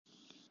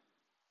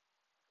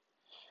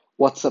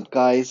What's up,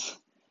 guys?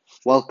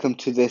 Welcome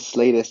to this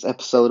latest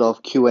episode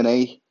of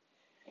Q&A.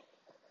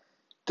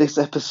 This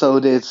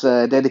episode is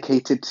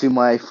dedicated to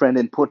my friend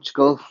in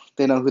Portugal.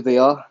 They know who they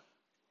are.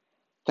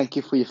 Thank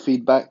you for your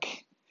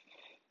feedback.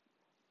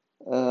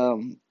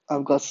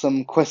 I've got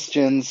some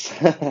questions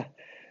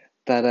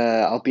that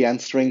I'll be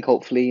answering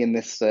hopefully in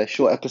this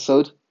short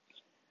episode.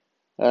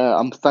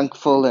 I'm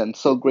thankful and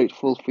so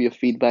grateful for your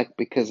feedback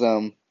because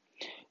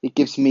it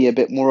gives me a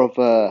bit more of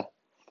a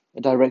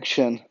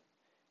direction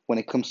when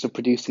it comes to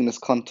producing this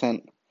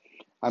content.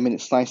 I mean,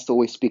 it's nice to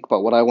always speak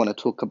about what I want to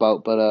talk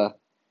about, but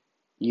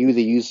you,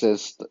 the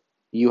users,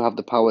 you have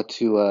the power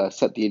to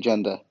set the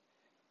agenda,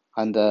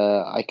 and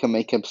I can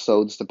make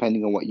episodes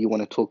depending on what you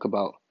want to talk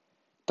about.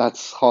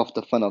 That's half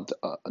the fun of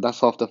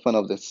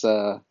this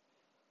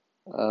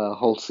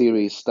whole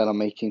series that I'm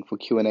making for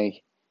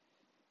Q&A.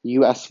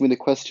 You ask me the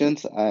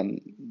questions, and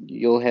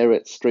you'll hear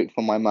it straight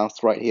from my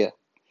mouth right here,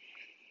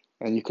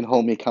 and you can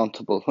hold me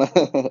accountable.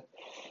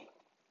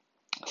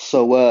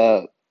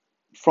 So,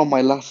 from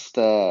my last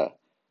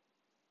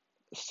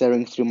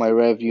staring through my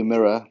rearview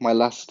mirror, my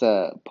last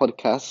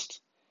podcast,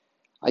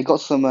 I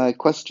got some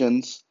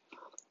questions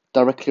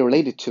directly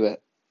related to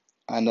it.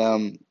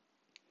 And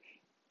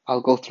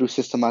I'll go through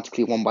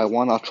systematically one by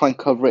one. I'll try and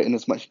cover it in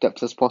as much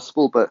depth as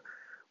possible, but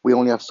we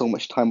only have so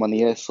much time on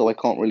the air, so I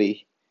can't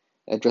really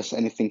address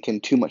anything in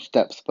too much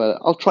depth. But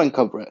I'll try and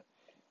cover it,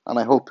 and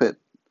I hope it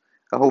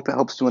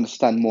helps to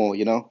understand more.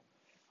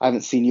 I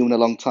haven't seen you in a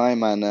long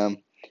time, and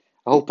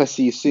I hope I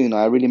see you soon.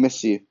 I really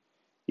miss you.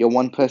 You're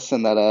one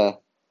person that I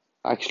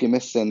actually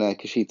miss in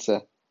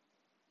Kashitsa.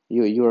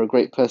 You're a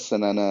great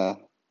person, and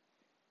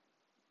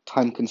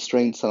time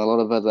constraints and a lot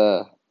of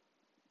other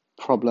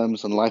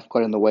problems and life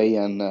got in the way,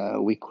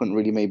 and we couldn't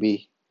really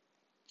maybe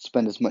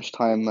spend as much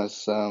time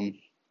as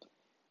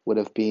would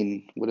have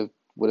been would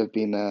have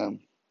been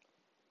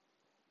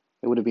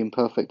it would have been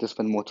perfect to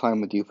spend more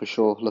time with you for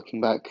sure. Looking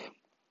back,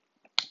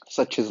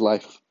 such is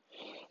life.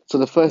 So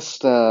the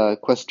first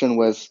question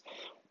was,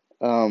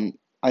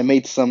 I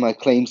made some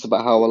claims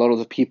about how a lot of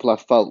the people I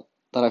felt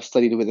that I've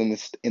studied with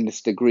in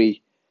this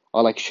degree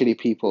are like shitty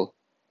people,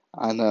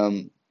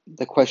 and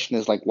the question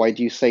is like, why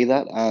do you say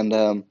that?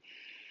 And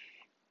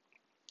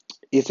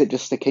is it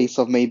just a case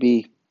of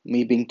maybe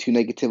me being too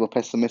negative or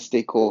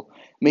pessimistic, or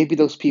maybe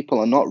those people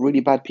are not really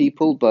bad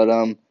people, but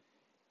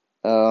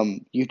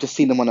you've just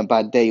seen them on a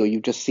bad day, or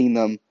you've just seen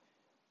them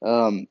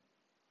um,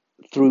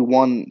 through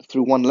one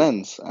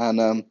lens,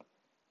 and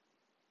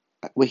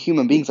we're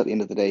human beings at the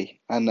end of the day,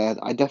 and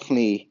I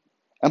definitely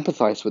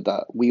empathize with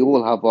that. We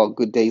all have our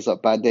good days, our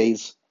bad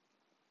days,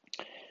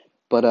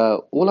 but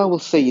all I will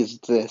say is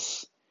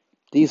this: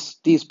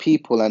 these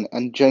people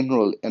and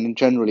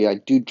generally, I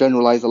do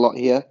generalize a lot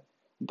here,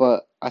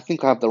 but I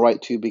think I have the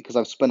right to because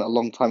I've spent a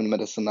long time in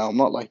medicine now. I'm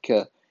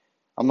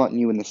not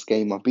new in this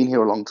game. I've been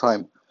here a long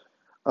time.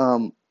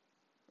 Um,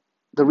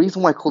 the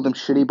reason why I call them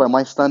shitty by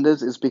my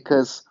standards is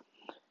because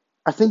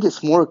I think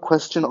it's more a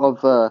question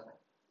of a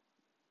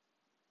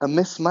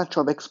mismatch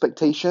of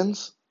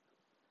expectations.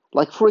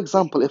 Like, for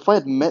example, if I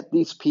had met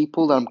these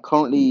people that I'm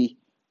currently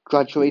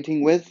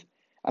graduating with,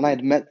 and I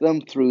had met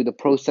them through the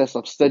process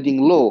of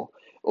studying law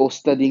or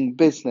studying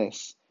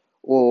business,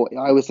 or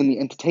I was in the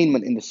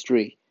entertainment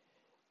industry,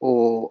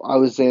 or I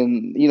was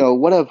in,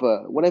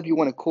 whatever you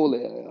want to call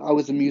it. I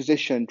was a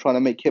musician trying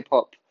to make hip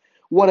hop,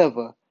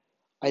 whatever.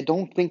 I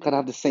don't think I'd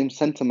have the same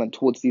sentiment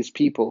towards these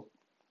people.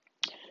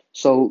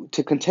 So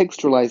to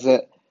contextualize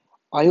it,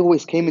 I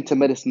always came into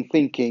medicine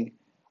thinking,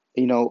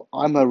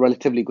 I'm a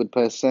relatively good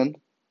person.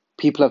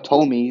 People have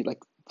told me,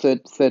 like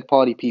third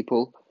party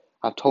people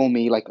have told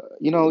me, like,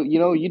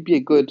 you'd be a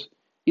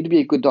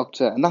good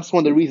doctor, and that's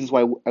one of the reasons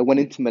why I went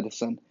into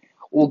medicine.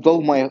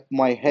 Although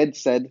my head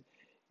said,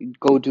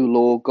 go do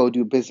law, go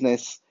do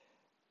business,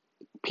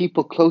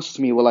 people close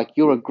to me were like,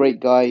 you're a great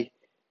guy,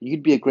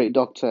 you'd be a great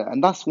doctor,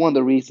 and that's one of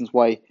the reasons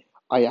why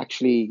I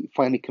actually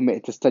finally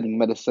committed to studying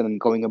medicine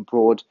and going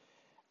abroad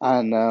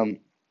and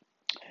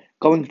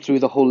going through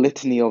the whole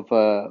litany of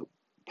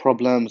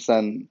problems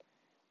and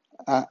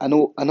I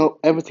know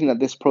everything that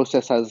this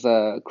process has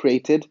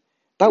created.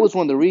 That was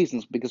one of the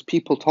reasons because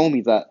people told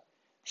me that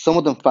some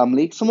of them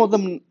family, some of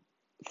them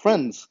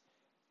friends,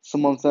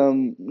 some of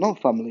them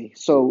not family.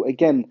 So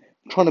again,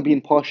 I'm trying to be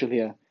impartial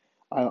here.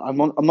 I'm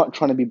not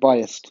trying to be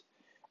biased,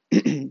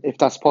 if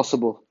that's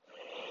possible.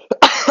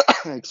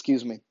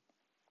 Excuse me.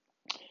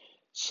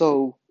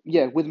 So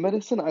yeah, with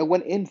medicine, I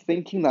went in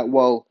thinking that,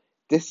 well,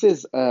 this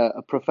is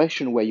a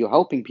profession where you're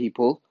helping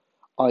people,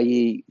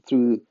 i.e.,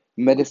 through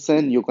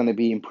medicine, you're going to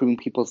be improving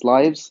people's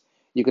lives,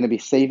 you're going to be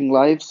saving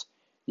lives,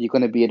 you're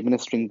going to be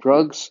administering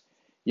drugs,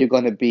 you're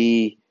going to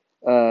be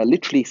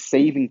literally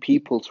saving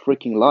people's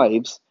freaking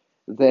lives.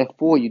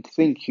 Therefore, you'd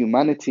think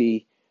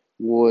humanity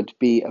would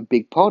be a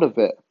big part of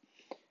it.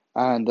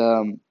 And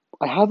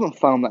I haven't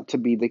found that to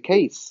be the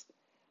case.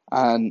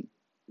 And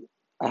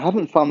I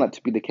haven't found that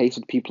to be the case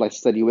with people I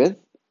study with,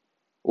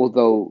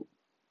 although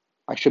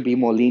I should be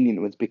more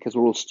lenient with because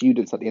we're all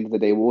students at the end of the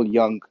day. We're all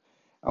young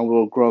and we're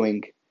all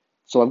growing.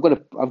 So I've got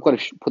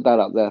to put that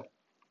out there.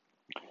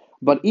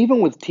 But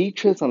even with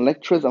teachers and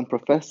lecturers and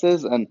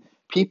professors and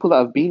people that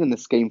have been in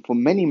this game for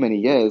many, many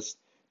years,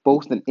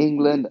 both in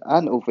England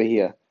and over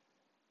here,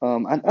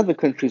 and other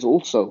countries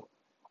also,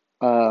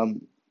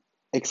 um,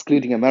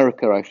 excluding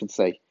America, I should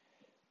say.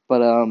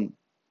 But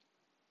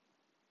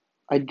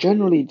I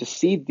generally just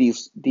see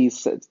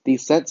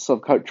these sets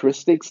of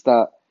characteristics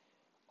that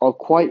are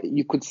quite,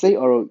 you could say,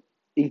 are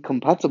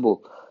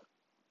incompatible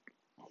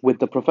with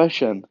the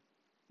profession.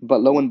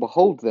 But lo and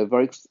behold, they're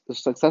very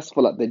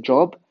successful at their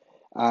job,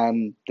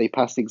 and they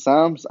pass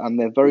exams, and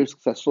they're very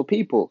successful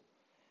people.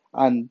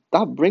 And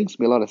that brings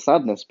me a lot of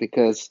sadness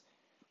because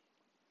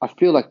I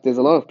feel like there's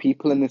a lot of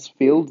people in this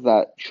field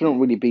that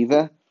shouldn't really be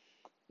there.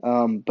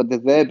 But they're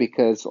there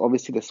because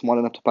obviously they're smart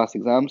enough to pass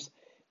exams.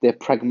 They're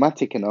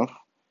pragmatic enough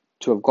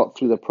to have got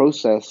through the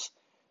process,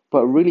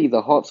 but really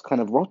the heart's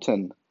kind of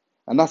rotten.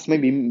 And that's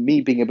maybe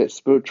me being a bit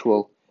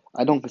spiritual.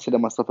 I don't consider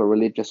myself a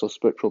religious or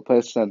spiritual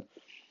person,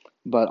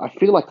 but I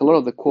feel like a lot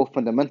of the core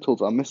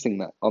fundamentals are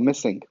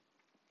missing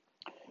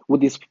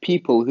with these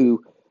people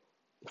who,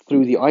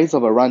 through the eyes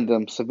of a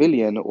random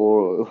civilian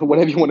or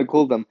whatever you want to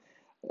call them,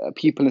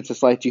 people in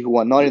society who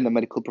are not in the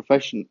medical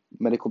profession,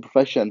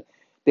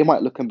 they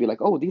might look and be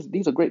like, "Oh,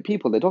 these are great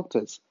people. They're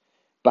doctors."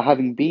 But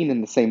having been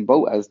in the same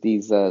boat as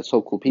these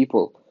so-called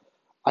people,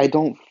 I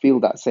don't feel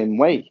that same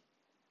way.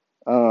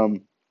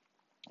 Um,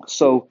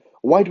 so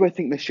why do I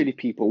think they're shitty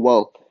people?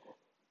 Well,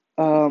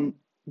 um,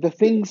 the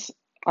things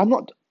I'm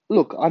not.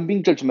 Look, I'm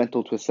being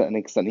judgmental to a certain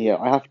extent here.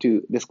 I have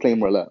to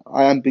disclaimer alert.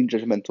 I am being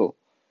judgmental,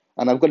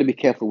 and I've got to be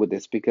careful with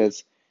this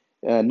because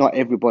not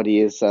everybody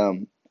is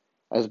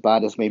as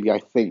bad as maybe I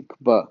think.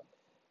 But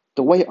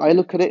the way I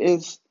look at it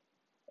is,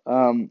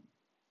 um,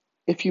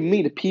 if you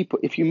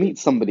meet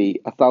somebody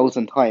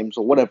 1,000 times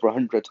or whatever,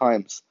 100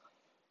 times,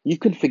 you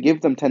can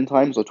forgive them 10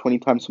 times or 20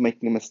 times for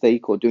making a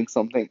mistake or doing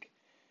something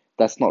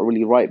that's not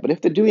really right. But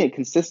if they're doing it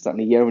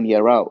consistently year in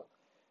year out,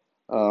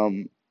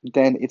 then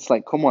it's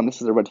like, come on,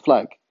 this is a red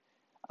flag.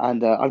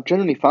 And I've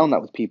generally found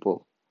that with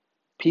people.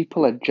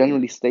 People are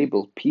generally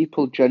stable.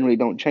 People generally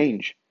don't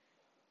change.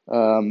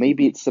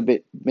 Maybe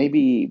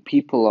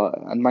people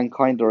and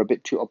mankind are a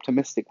bit too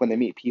optimistic when they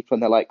meet people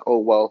and they're like, oh,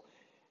 well,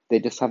 they're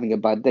just having a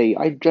bad day.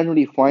 I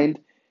generally find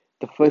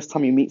the first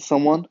time you meet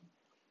someone,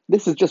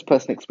 this is just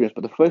personal experience,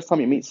 but the first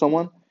time you meet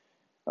someone,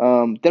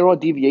 there are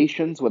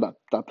deviations where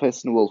that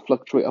person will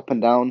fluctuate up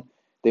and down.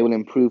 They will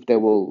improve. They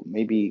will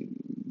maybe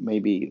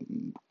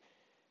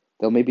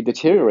they'll maybe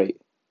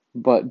deteriorate.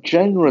 But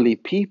generally,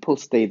 people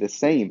stay the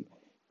same.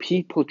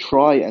 People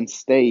try and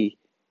stay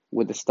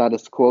with the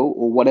status quo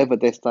or whatever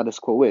their status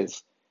quo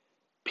is.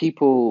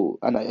 People,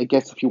 and I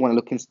guess if you want to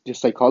look into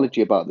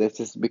psychology about this,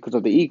 is because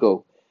of the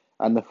ego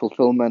and the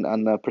fulfillment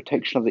and the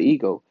protection of the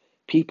ego.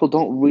 People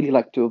don't really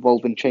like to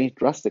evolve and change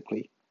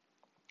drastically.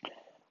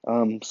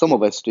 Some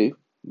of us do,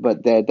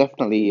 but they're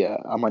definitely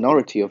a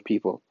minority of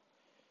people.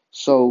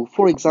 So,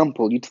 for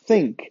example, you'd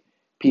think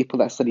people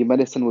that study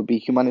medicine would be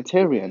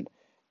humanitarian.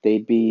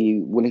 They'd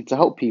be willing to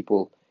help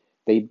people.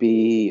 They'd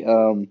be,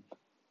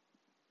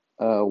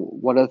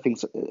 what other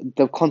things?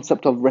 The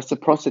concept of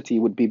reciprocity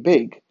would be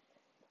big.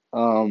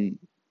 Um,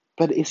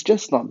 but it's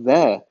just not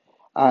there.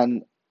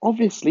 And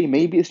obviously,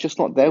 maybe it's just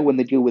not there when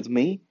they deal with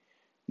me.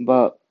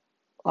 But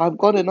I've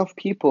got enough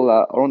people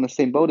that are on the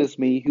same boat as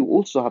me who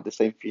also have the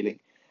same feeling,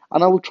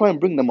 and I will try and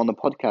bring them on the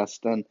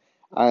podcast and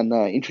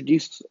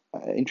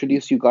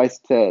introduce you guys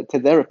to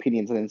their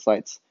opinions and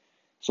insights.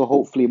 So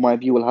hopefully my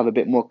view will have a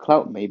bit more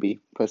clout,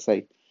 maybe per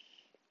se.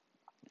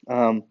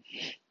 Um,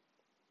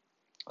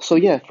 so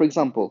yeah, for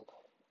example,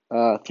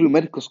 through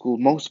medical school,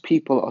 most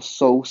people are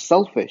so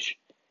selfish.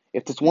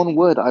 If there's one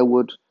word I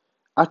would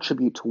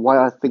attribute to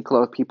why I think a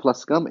lot of people are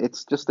scum,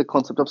 it's just the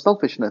concept of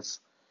selfishness.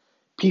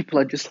 People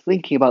are just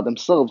thinking about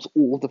themselves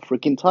all the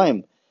freaking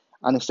time.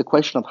 And it's the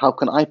question of how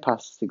can I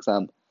pass this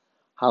exam?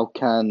 How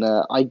can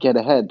I get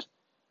ahead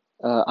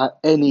at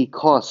any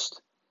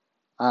cost?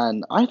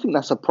 And I think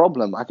that's a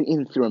problem. I think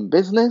even if you're in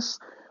business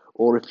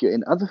or if you're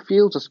in other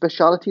fields or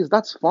specialities,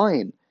 that's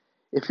fine.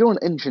 If you're an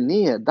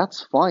engineer,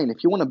 that's fine.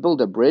 If you want to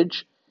build a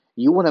bridge,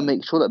 you want to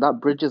make sure that that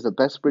bridge is the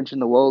best bridge in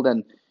the world,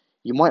 and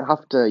you might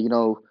have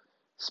to,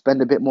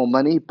 spend a bit more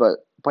money, but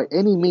by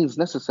any means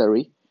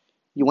necessary,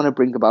 you want to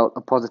bring about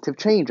a positive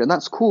change, and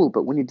that's cool.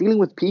 But when you're dealing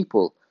with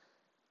people,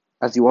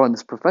 as you are in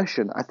this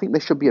profession, I think there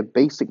should be a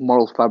basic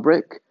moral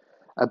fabric,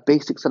 a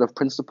basic set of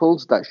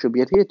principles that should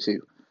be adhered to.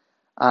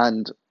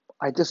 And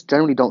I just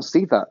generally don't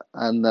see that.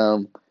 And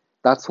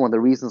that's one of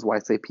the reasons why I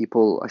say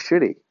people are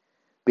shitty.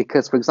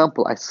 Because, for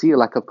example, I see a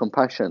lack of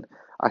compassion,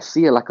 I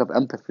see a lack of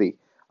empathy,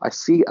 I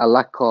see a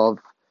lack of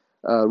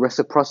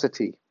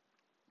reciprocity.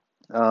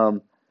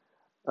 Um,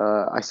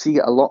 I see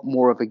a lot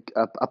more of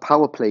a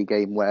power play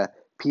game where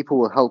people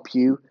will help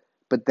you,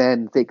 but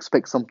then they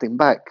expect something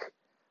back.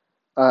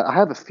 I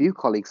have a few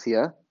colleagues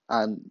here,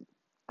 and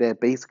they're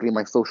basically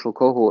my social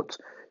cohort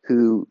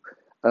who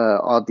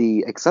are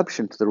the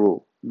exception to the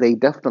rule. They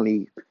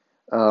definitely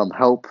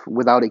help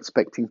without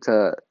expecting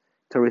to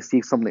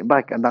receive something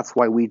back, and that's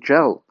why we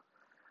gel.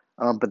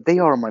 But they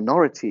are a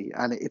minority,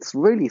 and it's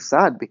really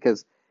sad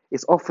because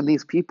it's often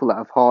these people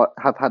that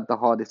have had the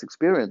hardest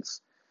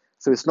experience.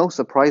 So it's no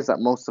surprise that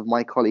most of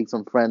my colleagues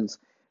and friends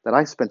that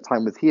I spent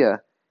time with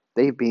here,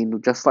 they've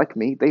been just like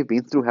me, they've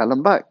been through hell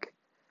and back.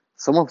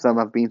 Some of them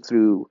have been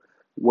through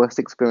worse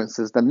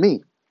experiences than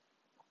me.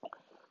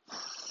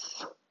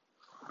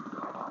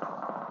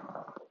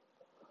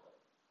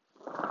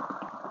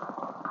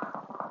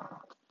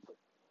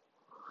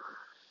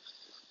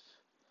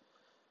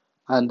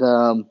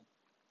 And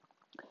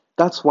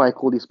that's why I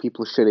call these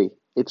people shitty.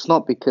 It's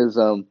not because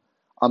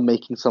I'm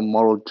making some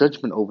moral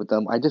judgment over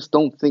them. I just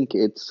don't think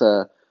it's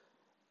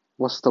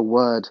what's the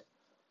word?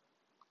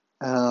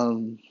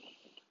 Um,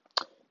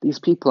 these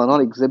people are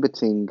not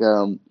exhibiting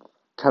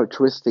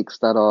characteristics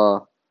that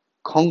are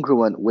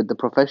congruent with the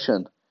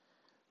profession.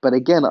 But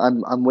again,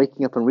 I'm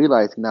waking up and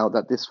realizing now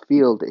that this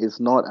field is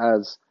not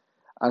as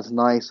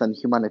nice and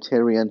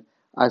humanitarian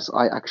as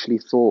I actually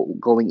thought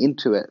going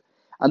into it.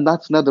 And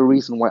that's another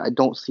reason why I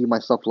don't see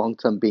myself long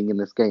term being in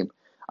this game.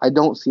 I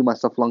don't see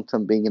myself long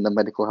term being in the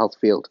medical health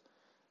field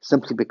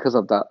simply because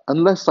of that.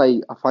 Unless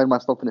I find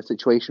myself in a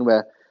situation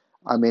where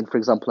I'm in, for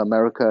example,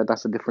 America,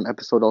 that's a different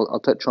episode I'll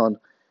touch on,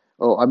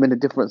 or I'm in a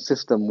different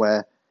system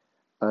where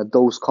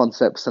those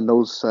concepts and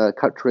those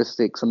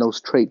characteristics and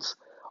those traits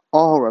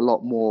are a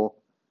lot more,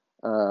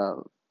 uh,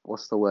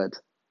 what's the word,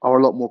 are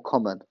a lot more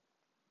common.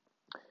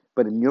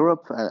 But in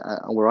Europe,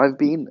 where I've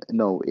been,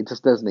 no, it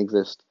just doesn't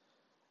exist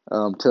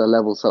to the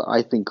levels that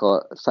I think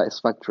are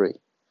satisfactory.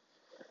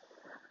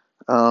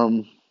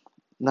 Um,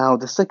 Now,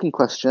 the second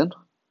question,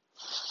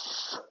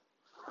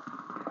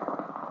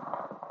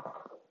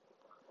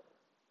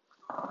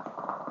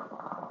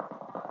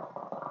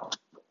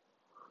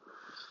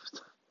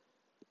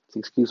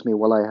 excuse me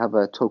while I have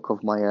a toke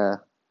of my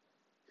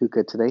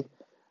hookah today.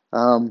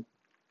 Um,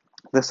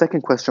 the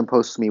second question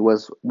posed to me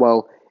was,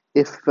 well,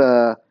 if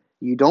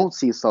you don't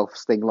see yourself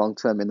staying long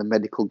term in the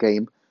medical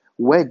game,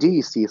 where do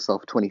you see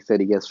yourself 20,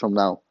 30 years from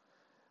now?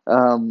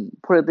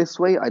 Put it this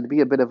way, I'd be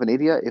a bit of an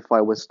idiot if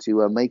I was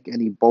to make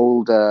any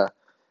bold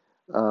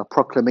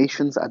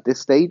proclamations at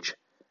this stage,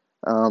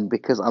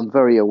 because I'm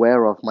very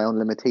aware of my own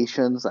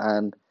limitations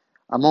and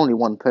I'm only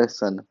one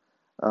person,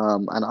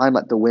 and I'm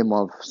at the whim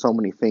of so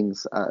many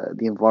things,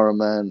 the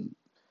environment,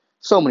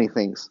 so many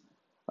things.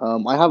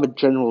 I have a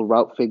general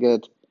route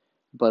figured,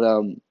 but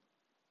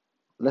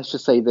let's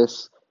just say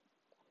this: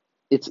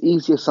 it's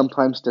easier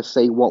sometimes to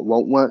say what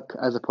won't work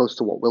as opposed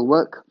to what will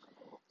work.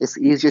 It's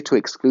easier to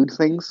exclude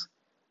things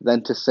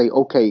than to say,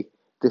 okay,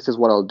 this is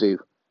what I'll do.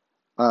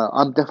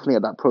 I'm definitely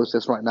at that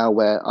process right now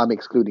where I'm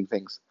excluding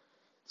things.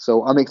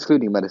 So I'm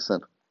excluding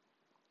medicine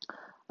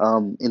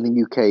in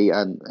the UK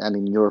and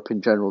in Europe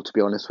in general, to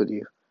be honest with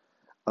you.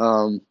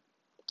 Um,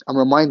 I'm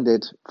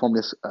reminded from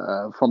this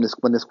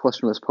when this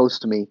question was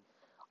posed to me,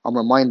 I'm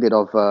reminded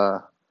of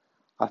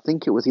I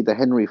think it was either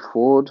Henry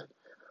Ford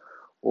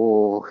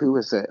or who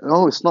is it?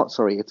 No, it's not.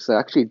 Sorry, it's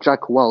actually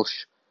Jack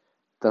Welch,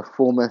 the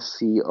former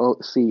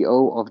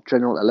CEO of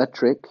General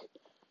Electric,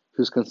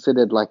 who's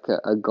considered like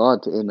a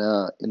god in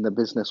the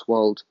business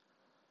world.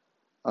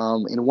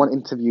 In one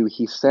interview,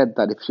 he said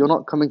that if you're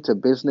not coming to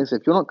business,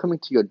 if you're not coming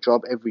to your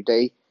job every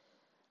day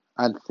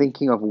and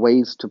thinking of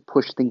ways to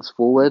push things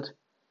forward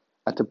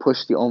and to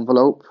push the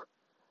envelope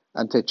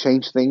and to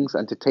change things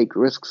and to take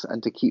risks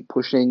and to keep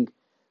pushing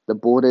the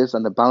borders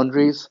and the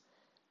boundaries,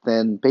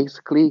 then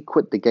basically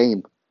quit the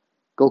game.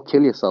 Go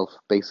kill yourself,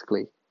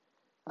 basically.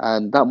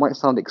 And that might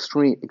sound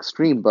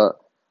extreme, but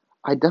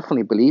I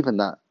definitely believe in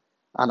that.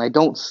 And I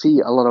don't see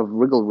a lot of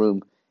wriggle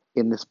room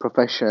in this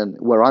profession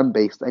where I'm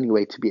based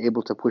anyway to be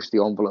able to push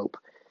the envelope.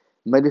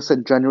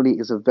 Medicine generally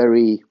is a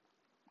very,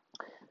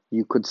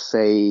 you could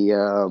say,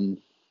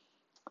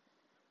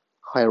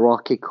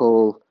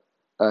 hierarchical,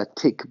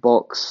 tick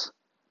box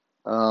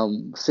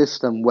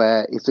system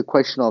where it's a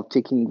question of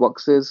ticking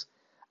boxes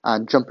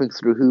and jumping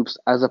through hoops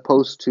as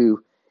opposed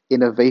to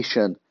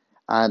innovation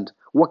and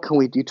what can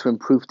we do to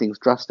improve things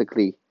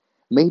drastically,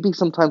 maybe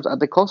sometimes at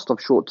the cost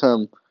of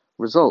short-term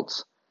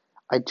results.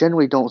 I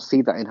generally don't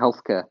see that in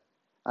healthcare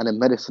and in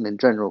medicine in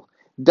general.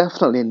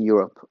 Definitely in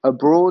Europe.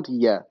 Abroad,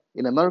 yeah.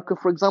 In America,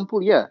 for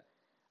example, yeah.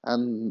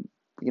 And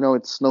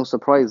it's no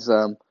surprise.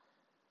 Um,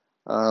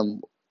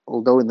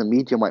 Although in the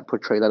media might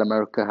portray that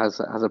America has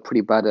a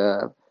pretty bad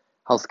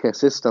healthcare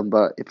system,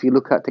 but if you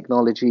look at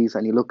technologies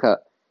and you look at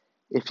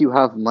if you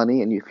have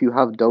money and if you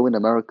have dough in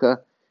America,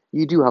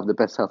 you do have the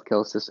best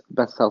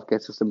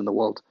healthcare system in the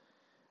world.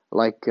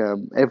 Like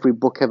every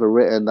book ever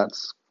written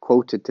that's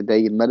quoted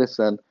today in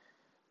medicine,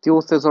 the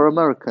authors are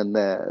American.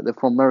 They're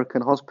from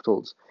American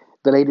hospitals.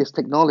 The latest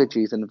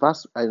technologies and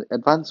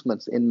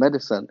advancements in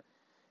medicine,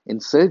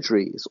 in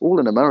surgery, is all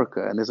in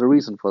America, and there's a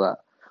reason for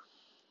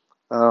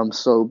that.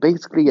 So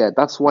basically, yeah,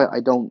 that's why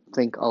I don't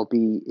think I'll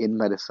be in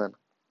medicine.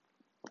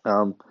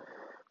 Um,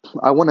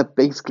 I want to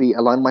basically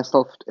align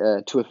myself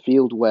to a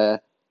field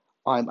where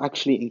I'm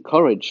actually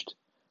encouraged.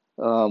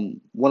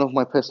 One of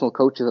my personal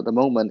coaches at the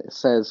moment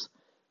says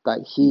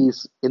that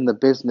he's in the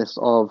business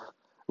of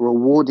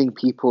rewarding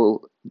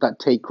people that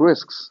take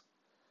risks.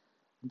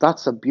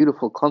 That's a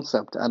beautiful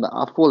concept, and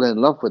I've fallen in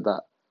love with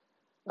that.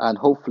 And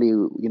hopefully,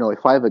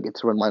 if I ever get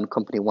to run my own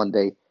company one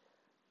day,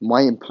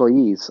 my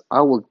employees,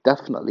 I will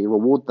definitely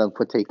reward them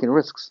for taking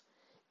risks,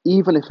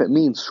 even if it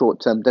means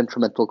short-term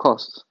detrimental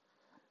costs,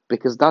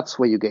 because that's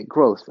where you get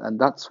growth and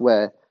that's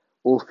where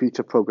all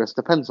future progress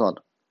depends on.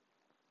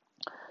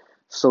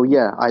 So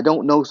yeah, I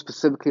don't know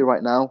specifically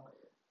right now,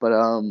 but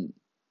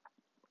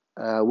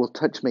we'll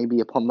touch maybe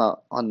upon that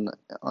on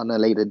a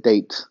later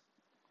date.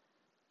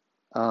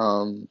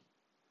 Um,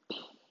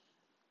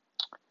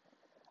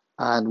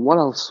 and what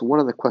else? What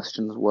other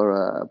questions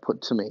were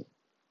put to me?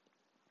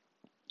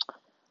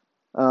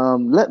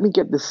 Let me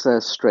get this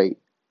straight.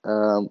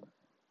 Um,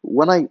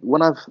 when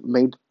I've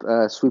made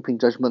sweeping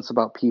judgments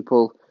about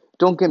people,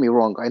 don't get me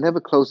wrong, I never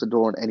close the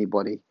door on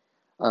anybody.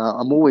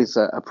 I'm always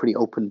a pretty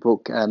open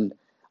book, and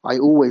I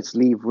always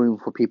leave room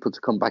for people to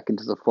come back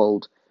into the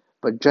fold.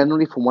 But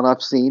generally, from what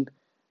I've seen,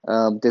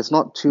 there's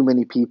not too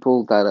many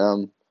people that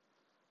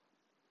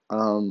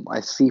I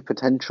see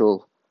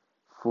potential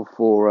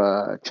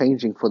for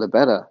changing for the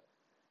better.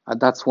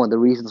 And that's one of the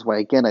reasons why,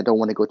 again, I don't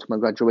want to go to my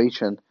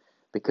graduation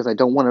because I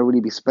don't want to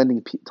really be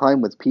spending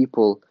time with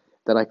people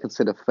that I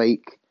consider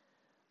fake.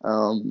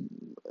 Um,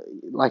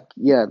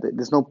 yeah,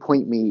 there's no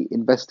point me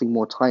investing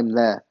more time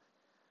there.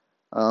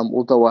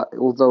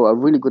 Although a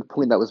really good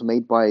point that was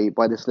made by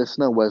this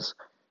listener was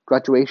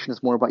graduation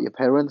is more about your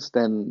parents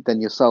than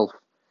yourself,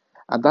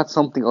 and that's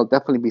something I'll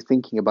definitely be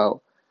thinking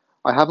about.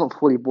 I haven't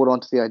fully bought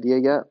onto the idea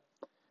yet.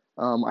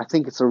 I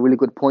think it's a really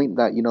good point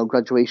that,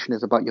 graduation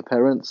is about your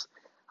parents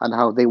and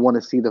how they want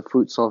to see the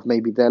fruits of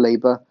maybe their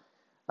labor.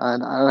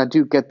 And I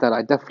do get that.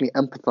 I definitely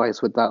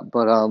empathize with that.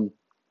 But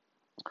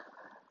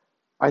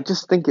I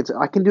just think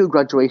I can do a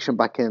graduation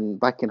back in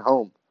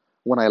home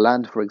when I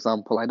land, for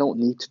example. I don't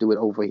need to do it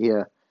over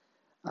here.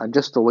 And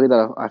just the way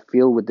that I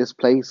feel with this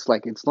place,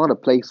 like it's not a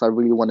place I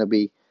really want to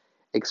be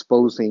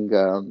exposing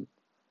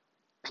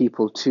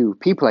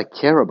people I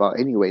care about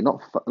anyway,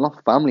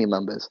 not family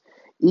members.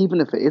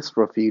 Even if it is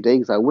for a few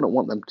days, I wouldn't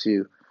want them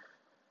to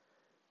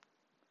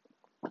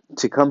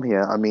come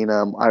here. I mean,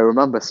 I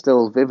remember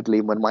still vividly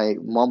when my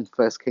mom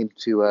first came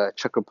to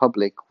Czech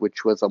Republic,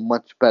 which was a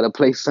much better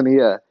place than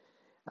here,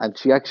 and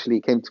she actually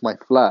came to my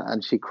flat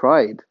and she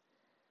cried.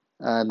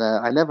 And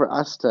I never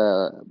asked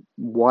her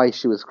why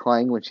she was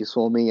crying when she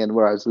saw me and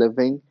where I was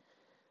living,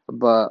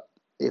 but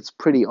it's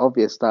pretty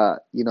obvious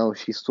that,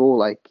 she saw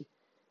like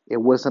it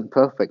wasn't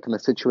perfect and the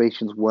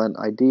situations weren't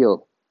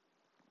ideal,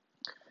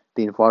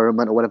 the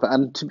environment or whatever.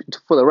 And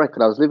for the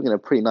record, I was living in a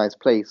pretty nice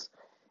place.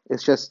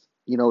 It's just,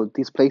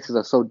 these places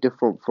are so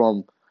different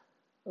from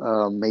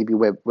maybe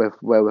where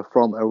we're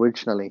from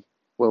originally,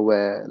 where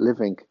we're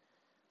living.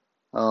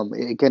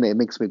 Again, it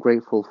makes me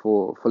grateful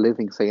for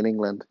living, say, in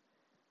England.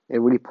 It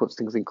really puts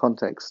things in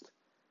context.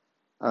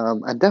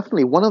 And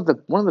definitely one of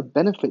the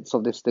benefits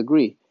of this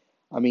degree.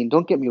 I mean,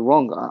 don't get me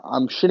wrong,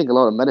 I'm shitting a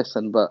lot of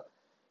medicine, but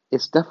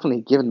it's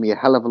definitely given me a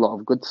hell of a lot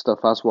of good stuff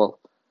as well.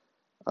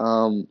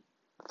 Um,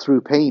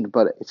 through pain,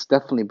 but it's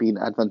definitely been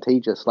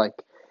advantageous. Like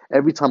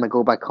every time I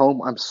go back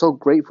home, I'm so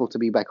grateful to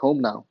be back home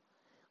now.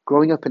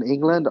 Growing up in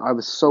England, I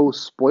was so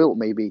spoilt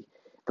maybe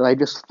that I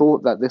just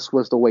thought that this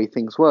was the way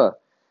things were.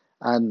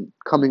 And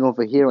coming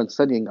over here and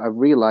studying, I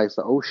realized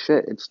that, oh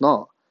shit, it's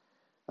not.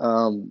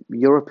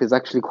 Europe is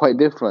actually quite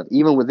different.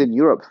 Even within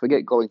Europe,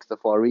 forget going to the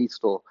Far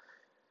East or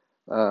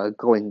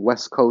going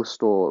West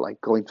Coast or like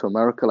going to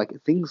America. Like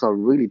things are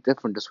really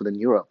different just within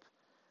Europe.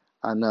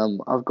 And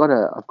I've got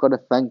to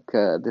thank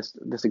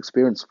this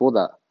experience for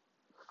that.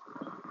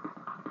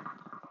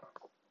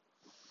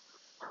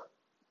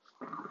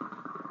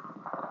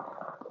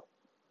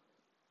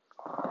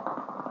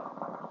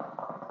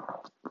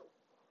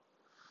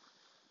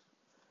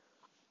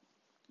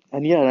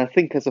 And yeah, and I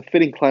think as a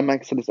fitting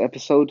climax to this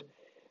episode,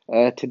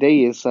 today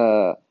is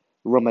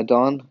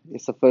Ramadan.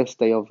 It's the first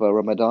day of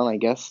Ramadan, I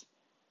guess,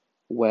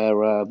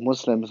 where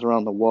Muslims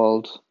around the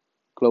world,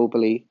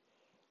 globally,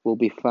 will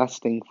be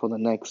fasting for the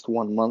next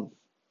 1 month.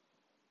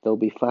 They'll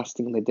be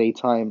fasting in the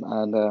daytime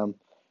and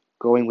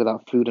going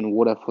without food and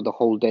water for the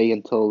whole day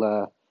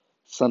until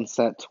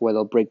sunset, where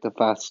they'll break the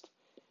fast.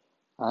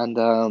 And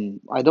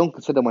I don't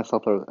consider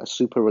myself a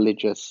super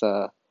religious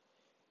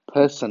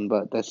person,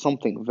 but there's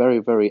something very,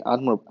 very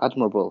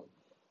admirable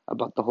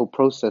about the whole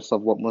process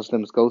of what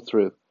Muslims go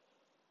through.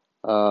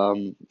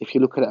 If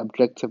you look at it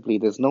objectively,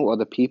 there's no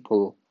other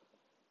people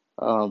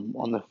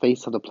on the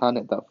face of the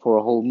planet that for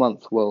a whole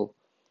month will,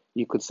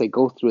 you could say,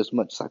 go through as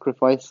much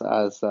sacrifice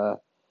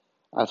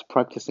as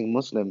practicing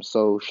Muslims.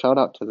 So shout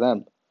out to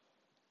them.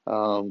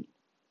 Um,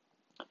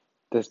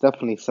 there's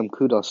definitely some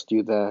kudos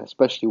due there,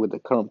 especially with the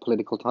current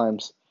political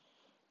times,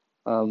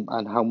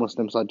 and how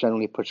Muslims are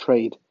generally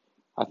portrayed.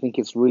 I think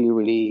it's a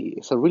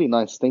really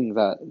nice thing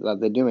that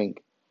they're doing.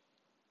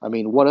 I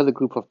mean, what other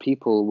group of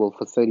people will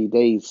for 30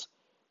 days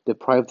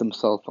deprive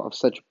themselves of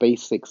such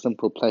basic,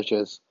 simple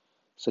pleasures,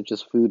 such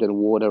as food and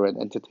water and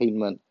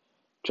entertainment,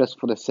 just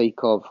for the sake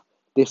of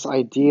this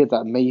idea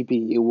that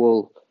maybe it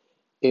will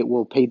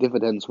pay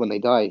dividends when they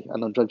die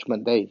and on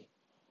Judgment Day?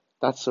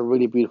 That's a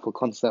really beautiful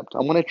concept.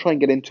 I'm gonna try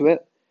and get into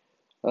it.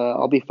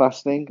 I'll be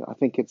fasting. I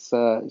think it's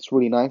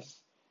really nice.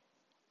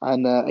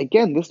 And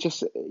again, this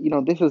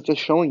is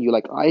just showing you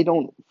like I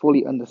don't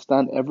fully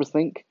understand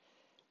everything,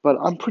 but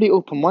I'm pretty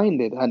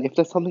open-minded, and if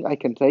there's something I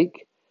can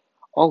take,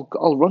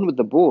 I'll run with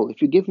the ball.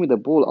 If you give me the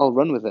ball, I'll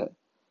run with it.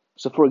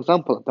 So, for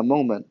example, at the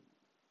moment,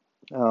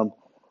 um,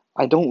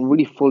 I don't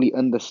really fully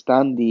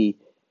understand the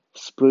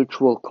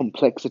spiritual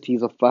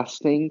complexities of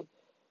fasting,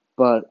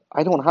 but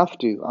I don't have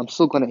to. I'm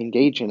still going to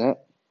engage in it,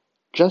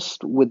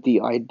 just with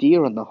the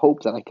idea and the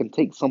hope that I can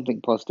take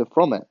something positive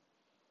from it.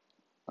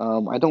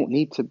 I don't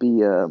need to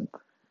be a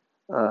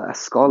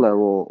scholar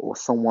or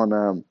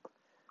someone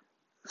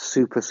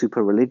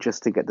super religious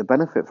to get the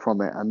benefit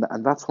from it,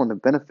 and that's one of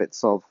the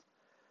benefits of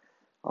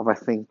I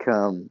think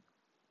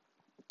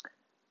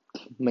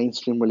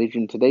mainstream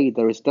religion today.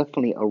 There is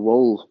definitely a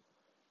role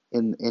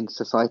in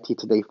society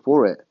today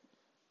for it,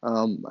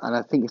 and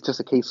I think it's just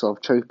a case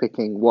of cherry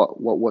picking what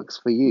works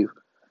for you.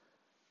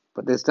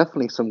 But there's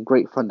definitely some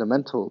great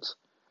fundamentals.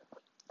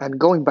 And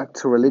going back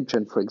to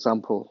religion, for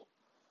example,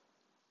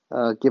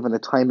 given the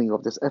timing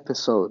of this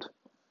episode,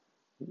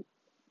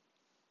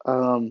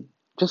 um,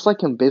 just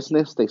like in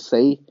business, they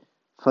say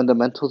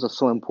fundamentals are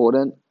so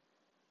important.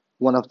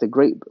 One of the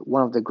great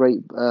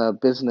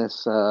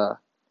business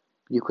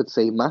you could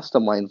say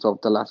masterminds of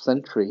the last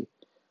century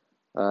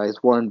is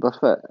Warren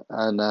Buffett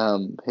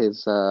and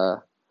his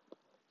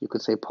you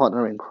could say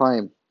partner in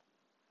crime,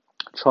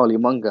 Charlie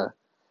Munger.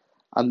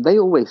 And they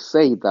always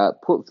say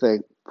that put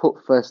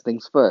first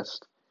things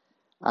first.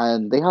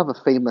 And they have a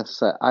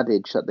famous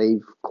adage that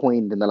they've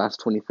coined in the last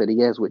 20, 30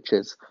 years, which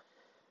is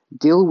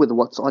deal with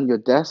what's on your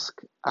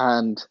desk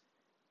and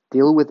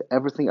deal with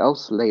everything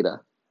else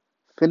later.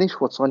 Finish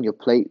what's on your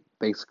plate,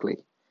 basically.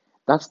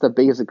 That's the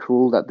basic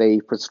rule that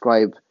they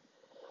prescribe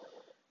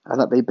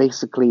and that they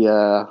basically,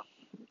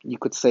 you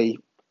could say,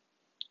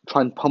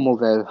 try and pummel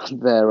their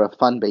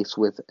fan base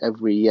with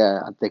every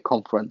year at their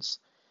conference.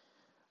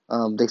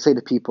 They say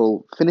to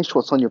people, finish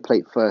what's on your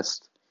plate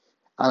first,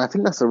 and I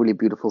think that's a really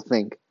beautiful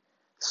thing.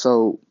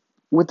 So,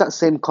 with that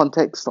same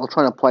context, I'll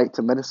try and apply it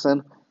to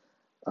medicine.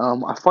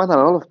 I find that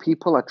a lot of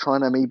people are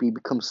trying to maybe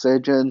become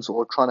surgeons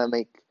or trying to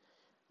make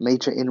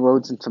major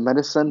inroads into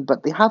medicine,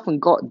 but they haven't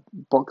got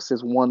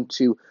boxes one,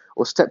 two,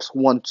 or steps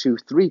one, two,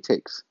 three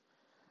ticks.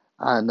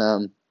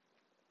 And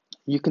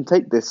you can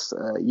take this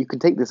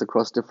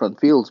across different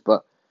fields,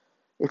 but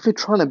if you're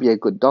trying to be a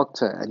good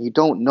doctor and you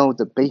don't know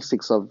the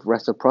basics of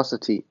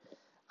reciprocity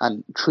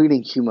and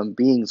treating human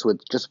beings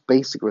with just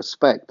basic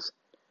respect,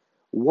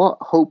 what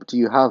hope do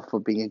you have for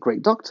being a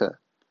great doctor?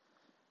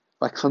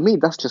 Like for me,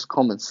 that's just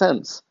common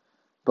sense,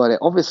 but it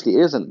obviously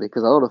isn't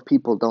because a lot of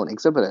people don't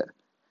exhibit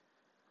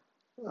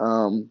it.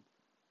 Um,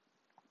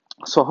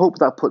 so I hope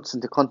that puts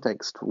into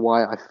context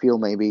why I feel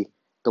maybe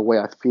the way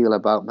I feel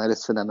about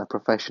medicine and the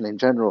profession in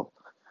general.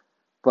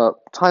 But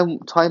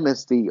time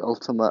is the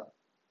ultimate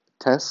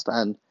test,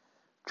 and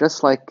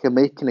just like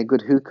making a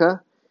good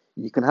hookah,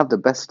 you can have the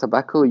best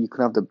tobacco, you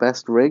can have the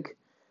best rig,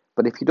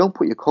 but if you don't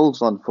put your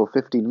coals on for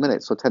 15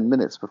 minutes or 10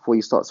 minutes before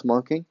you start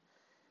smoking,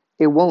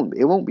 it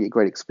won't be a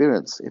great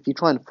experience. If you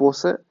try and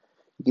force it,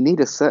 you need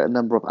a certain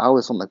number of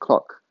hours on the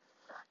clock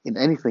in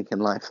anything in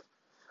life.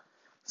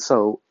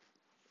 So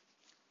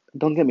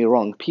don't get me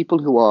wrong, people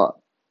who are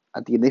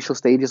at the initial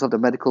stages of the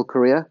medical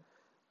career,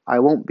 I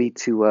won't be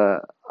too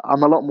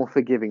I'm a lot more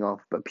forgiving of,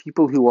 but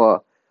people who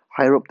are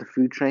higher up the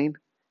food chain,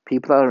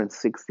 people that are in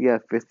sixth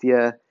year, fifth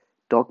year,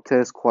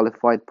 doctors,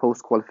 qualified,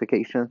 post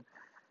qualification,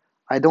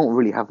 I don't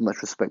really have much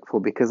respect for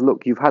because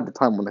look, you've had the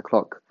time on the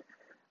clock,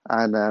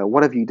 and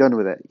what have you done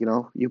with it? You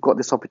know, you've got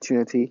this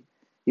opportunity,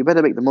 you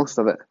better make the most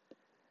of it.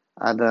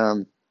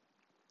 And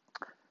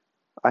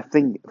I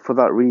think for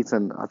that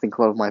reason, I think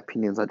a lot of my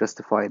opinions are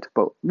justified,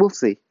 but we'll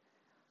see.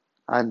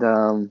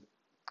 And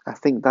I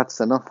think that's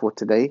enough for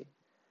today.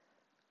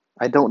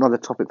 I don't know the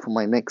topic for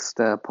my next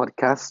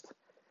podcast.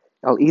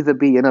 It'll either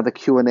be another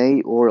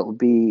Q&A or it'll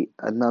be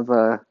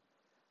another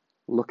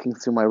looking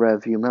through my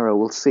rearview mirror.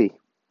 We'll see.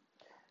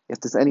 If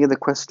there's any other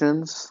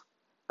questions,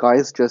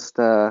 guys, just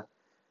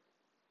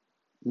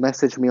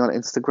message me on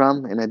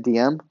Instagram in a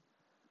DM,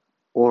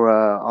 or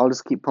I'll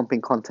just keep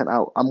pumping content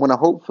out. I'm gonna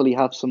hopefully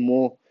have some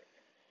more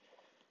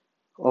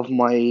of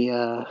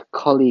my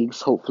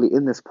colleagues, hopefully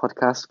in this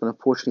podcast, but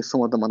unfortunately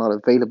some of them are not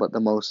available at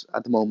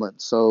the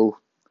moment. So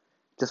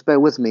just bear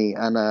with me,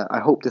 and I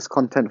hope this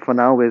content for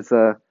now is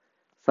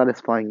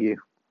satisfying you.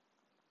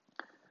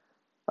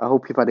 I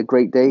hope you've had a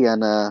great day,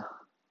 and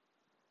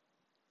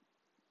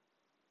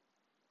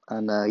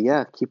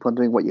yeah, keep on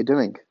doing what you're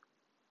doing.